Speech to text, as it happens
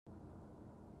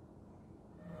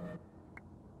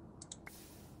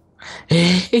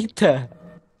Eita!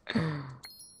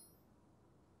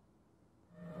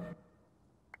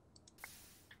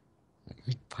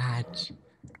 Empate.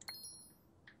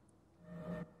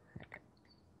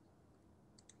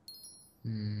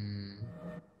 Hum,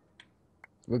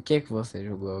 o que que você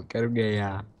jogou? Eu quero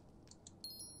ganhar.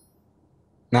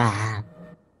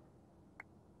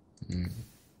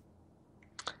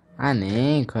 Ah,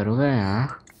 nem, quero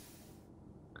ganhar.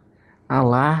 Ah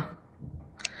lá.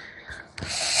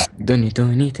 Doni,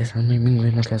 essa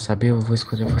menina não quer saber, eu vou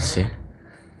escolher você.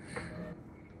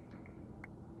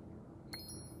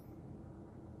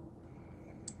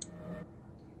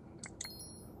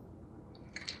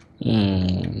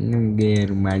 Não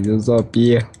quero mais, eu só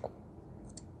perco.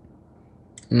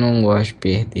 Não gosto de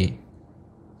perder.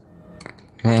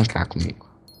 Vem cá comigo.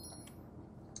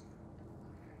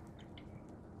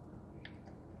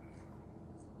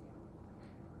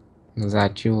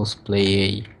 Desativa os play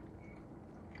aí.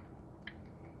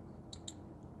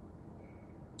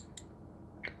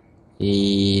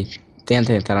 E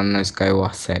tenta entrar no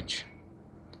Skyward 7.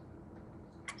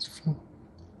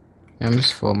 Mesmo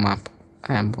se for mapa.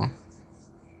 É bom.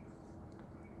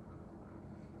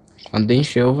 Quando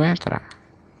encher eu vou entrar.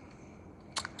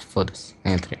 Foda-se,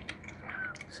 entre.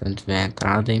 Se não tiver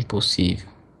entrada é impossível.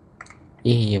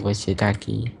 Ih, você tá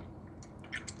aqui.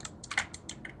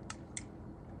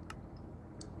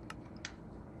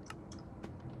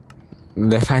 Não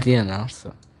levaria não,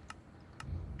 só.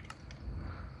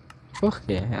 Por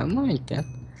quê? Eu não entendo.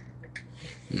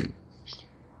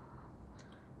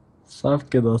 Só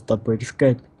porque nós tá por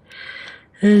Skype.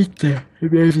 Eita,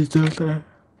 minha visão tá.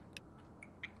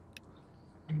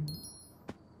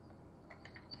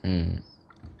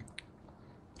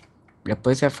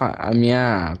 Depois a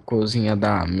minha cozinha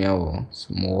da meu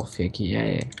Smurf aqui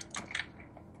é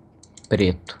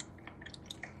preto.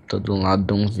 Todo lado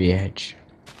de um verde.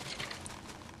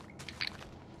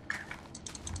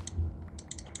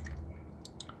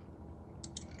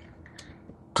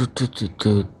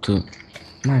 Tu.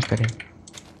 Mas peraí.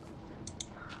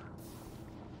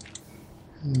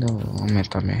 Não vou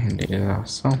aumentar minha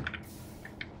renderização.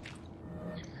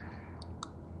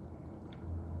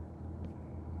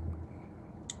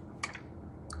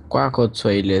 Qual a cor de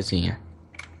sua ilhazinha?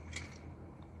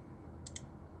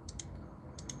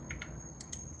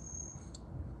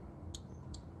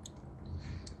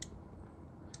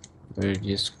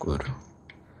 Verde escuro.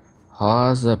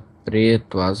 Rosa,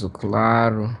 preto, azul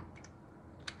claro.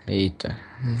 Eita.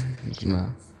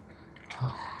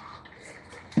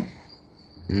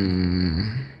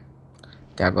 Hum,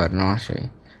 Até agora não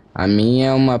achei. A minha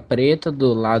é uma preta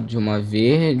do lado de uma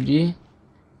verde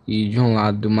e de um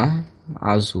lado de uma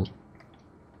azul.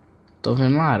 Tô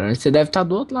vendo laranja. Você deve estar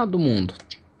do outro lado do mundo.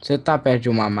 Você tá perto de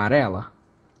uma amarela?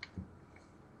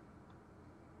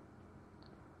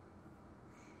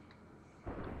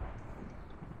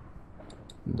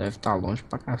 Deve estar longe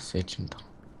pra cacete, então.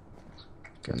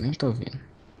 Que eu nem tô vendo.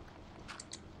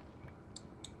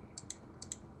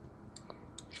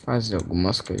 Deixa eu fazer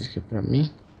algumas coisas aqui pra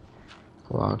mim.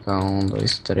 Coloca 1,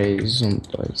 2, 3, 1,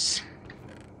 2.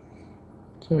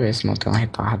 Deixa eu ver se não tem um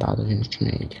retardado vindo aqui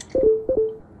nele.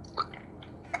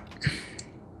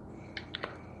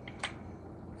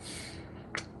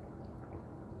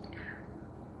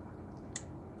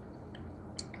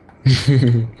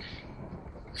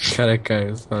 O cara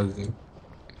caiu sozinho.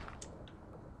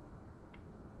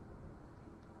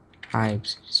 Ai, eu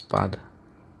preciso de espada.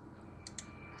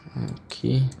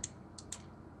 Aqui.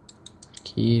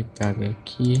 Aqui, pega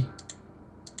aqui.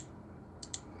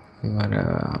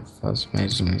 Agora faz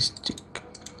mais um stick.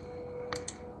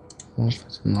 Vamos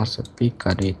fazer nossa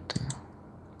picareta.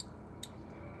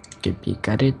 Que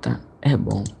picareta é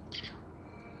bom.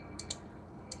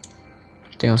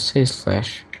 Tenho 6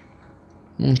 flash.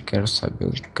 Não quero saber.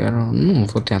 Eu quero. Não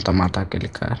vou tentar matar aquele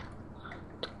cara.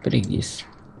 Tô com preguiça.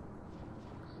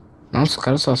 Nossa, o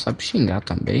cara só sabe xingar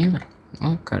também, velho.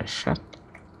 Olha, o cara é chato.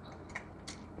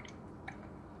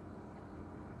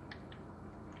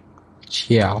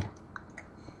 Tchau.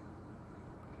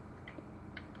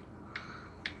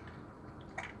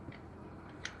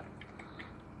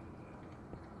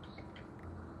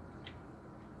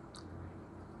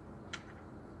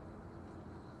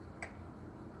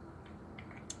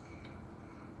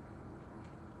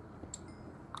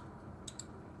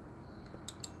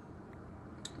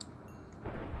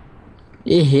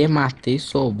 Errei, matei,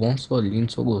 sou bom, sou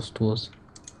lindo, sou gostoso.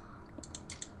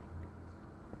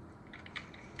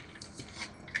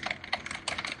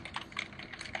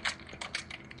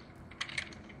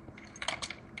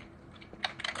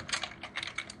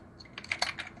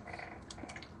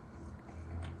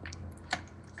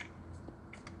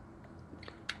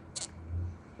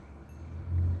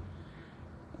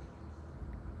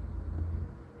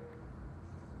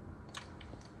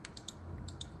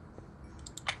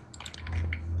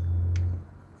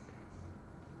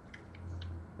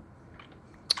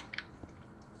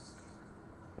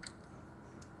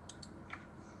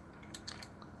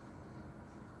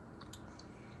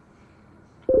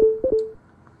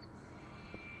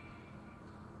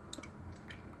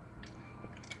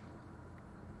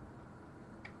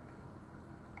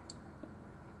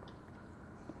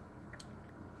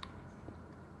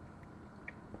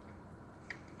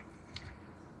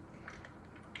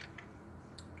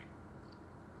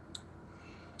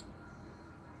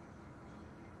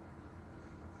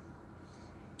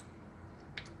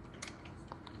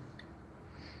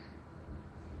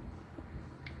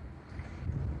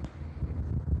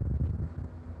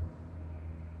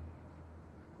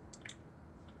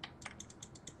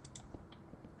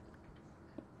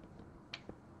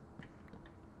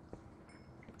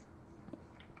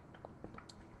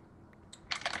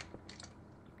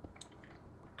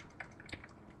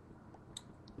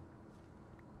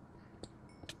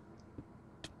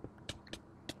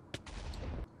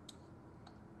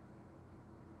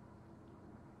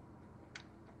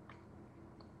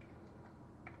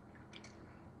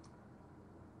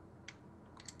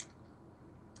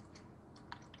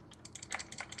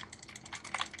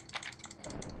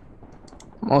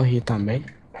 Morri também.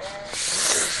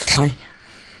 Ai.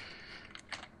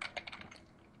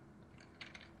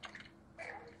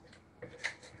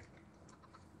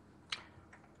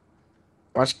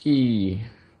 Acho que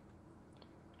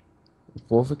o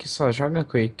povo que só joga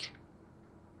Quake.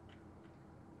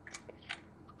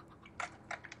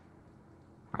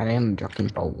 Arena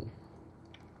de Paul.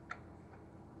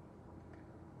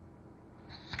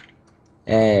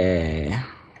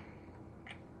 É.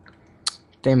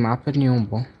 Tem mapa nenhum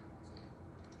bom.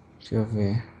 Deixa eu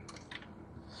ver.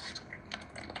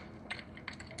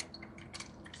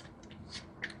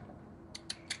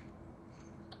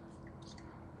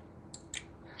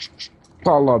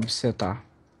 Qual lobby você tá?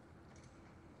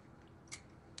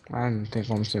 Ah, não tem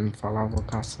como você me falar, eu vou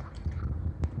caçar.